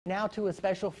Now to a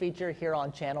special feature here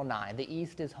on Channel 9. The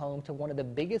East is home to one of the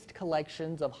biggest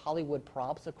collections of Hollywood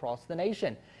props across the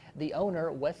nation. The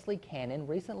owner, Wesley Cannon,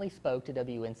 recently spoke to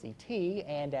WNCT,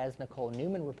 and as Nicole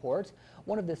Newman reports,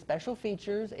 one of the special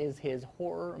features is his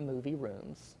horror movie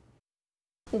rooms.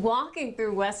 Walking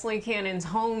through Wesley Cannon's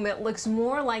home, it looks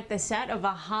more like the set of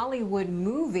a Hollywood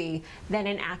movie than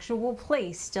an actual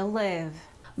place to live.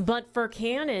 But for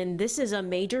Cannon, this is a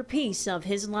major piece of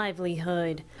his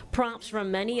livelihood. Props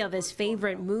from many of his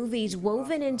favorite movies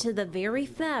woven into the very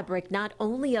fabric not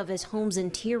only of his home's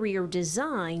interior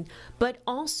design, but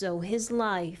also his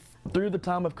life. Through the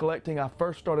time of collecting, I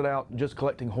first started out just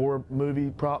collecting horror movie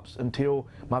props until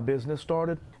my business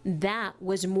started. That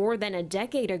was more than a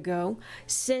decade ago.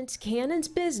 Since Cannon's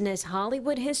business,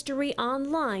 Hollywood History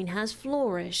Online has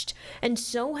flourished, and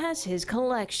so has his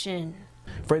collection.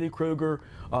 Freddy Krueger,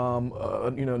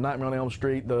 Nightmare on Elm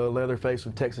Street, the Leatherface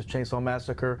of Texas Chainsaw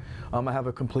Massacre. I have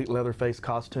a complete Leatherface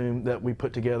costume that we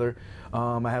put together.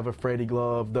 I have a Freddy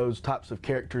glove. Those types of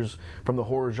characters from the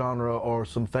horror genre are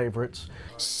some favorites.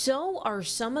 So are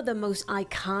some of the most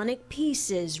iconic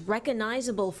pieces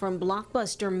recognizable from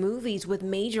blockbuster movies with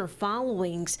major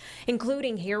followings,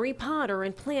 including Harry Potter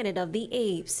and Planet of the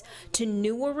Apes, to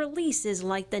newer releases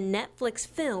like the Netflix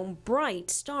film Bright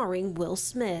starring Will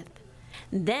Smith.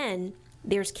 Then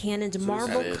there's Cannon's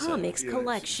Marvel Comics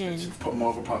collection.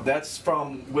 Marvel prop. That's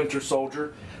from Winter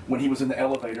Soldier when he was in the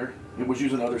elevator. It was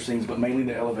used in other scenes, but mainly in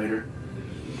the elevator.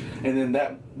 And then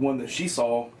that one that she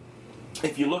saw,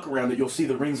 if you look around it, you'll see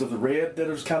the rings of the red that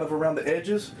is kind of around the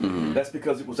edges. That's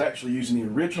because it was actually used in the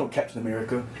original Captain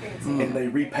America, and they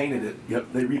repainted it. Yep,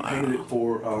 they repainted it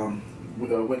for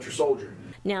Winter Soldier.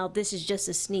 Now, this is just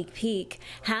a sneak peek.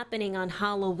 Happening on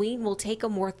Halloween, we'll take a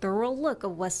more thorough look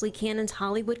of Wesley Cannon's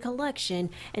Hollywood collection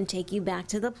and take you back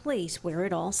to the place where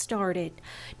it all started.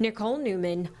 Nicole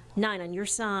Newman, 9 on your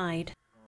side.